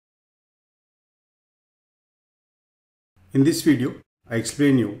In this video, I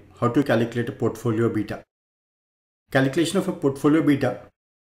explain you how to calculate a portfolio beta. Calculation of a portfolio beta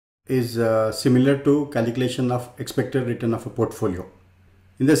is similar to calculation of expected return of a portfolio.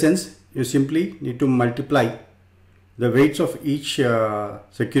 In the sense, you simply need to multiply the weights of each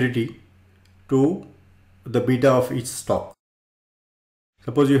security to the beta of each stock.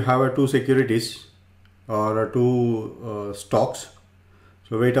 Suppose you have two securities or two stocks.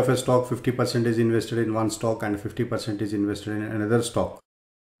 So weight of a stock 50% is invested in one stock and 50% is invested in another stock.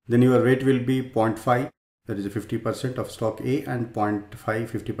 Then your weight will be 0.5, that is 50% of stock A, and 0.5,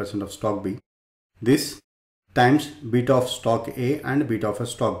 50% of stock B. This times beta of stock A and beta of a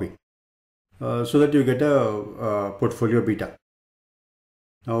stock B. So that you get a portfolio beta.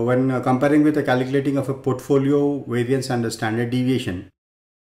 Now when comparing with the calculating of a portfolio variance and a standard deviation,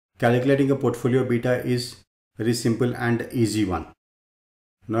 calculating a portfolio beta is very simple and easy one.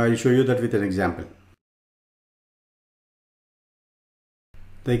 Now I will show you that with an example.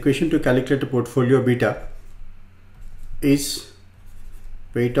 The equation to calculate a portfolio beta is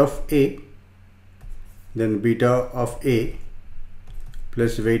weight of A, then beta of A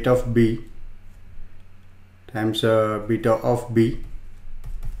plus weight of B times beta of B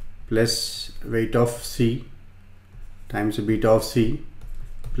plus weight of C times beta of C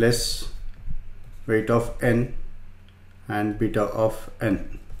plus weight of N and beta of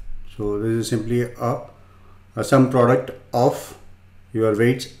N. So this is simply a sum product of your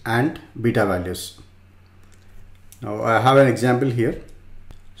weights and beta values. Now I have an example here.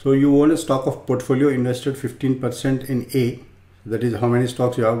 So you own a stock of portfolio invested 15% in A. That is how many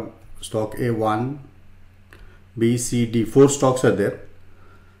stocks you have? Stock A, 1, B, C, D. 4 stocks are there.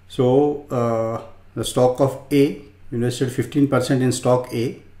 So the stock of A invested 15% in stock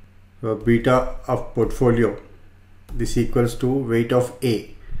A. So beta of portfolio, this equals to weight of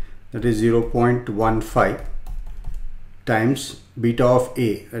A, that is 0.15 times beta of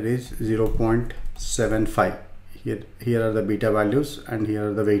A, that is 0.75. Here are the beta values and here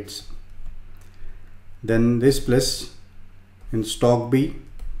are the weights. Then this plus in stock B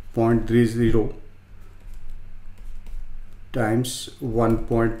 0.30 times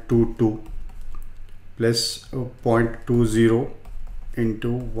 1.22 plus 0.20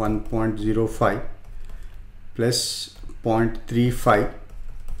 into 1.05 plus 0.35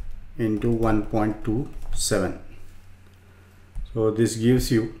 into 1.27. So this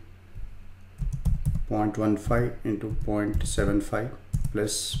gives you 0.15 into 0.75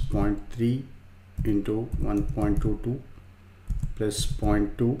 plus 0.3 into 1.22 plus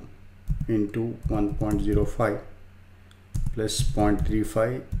 0.2 into 1.05 plus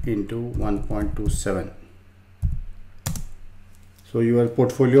 0.35 into 1.27. So your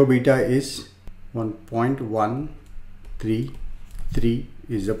portfolio beta is 1.133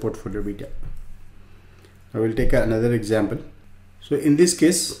 is the portfolio beta. I will take another example. So in this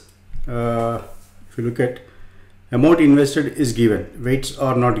case, if you look at amount invested is given, weights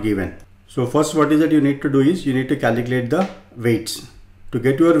are not given. So first what is that you need to do is you need to calculate the weights. To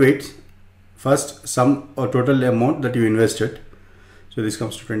get your weights, first sum or total amount that you invested. So this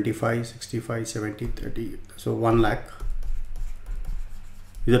comes to 25, 65, 70, 30. So 1 lakh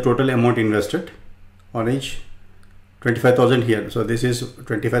is the total amount invested on each 25,000 here. So this is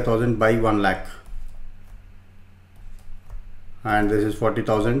 25,000 by 1 lakh. And this is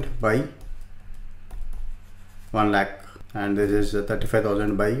 40,000 by 1 lakh. And this is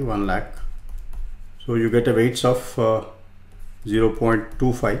 35,000 by 1 lakh. So you get a weights of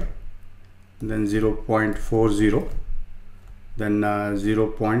 0.25, then 0.40, then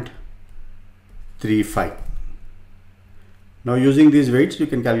 0.35. Now using these weights you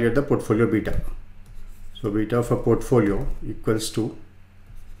can calculate the portfolio beta. So beta of a portfolio equals to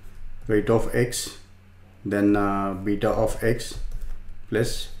weight of X, then beta of X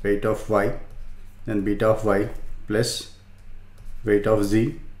plus weight of Y, then beta of Y plus weight of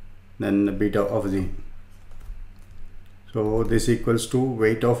Z, then beta of Z. So this equals to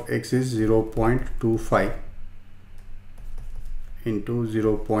weight of X is 0.25 into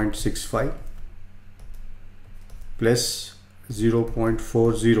 0.65 plus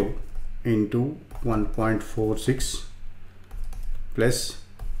 0.40 into 1.46 plus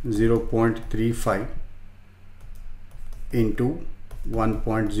 0.35 into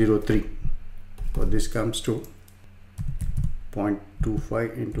 1.03. So this comes to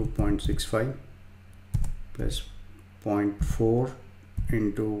 0.25 into 0.65 plus 0.4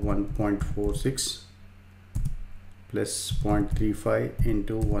 into 1.46 plus 0.35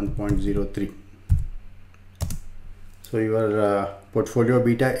 into 1.03. So your portfolio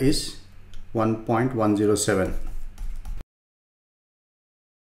beta is 1.107.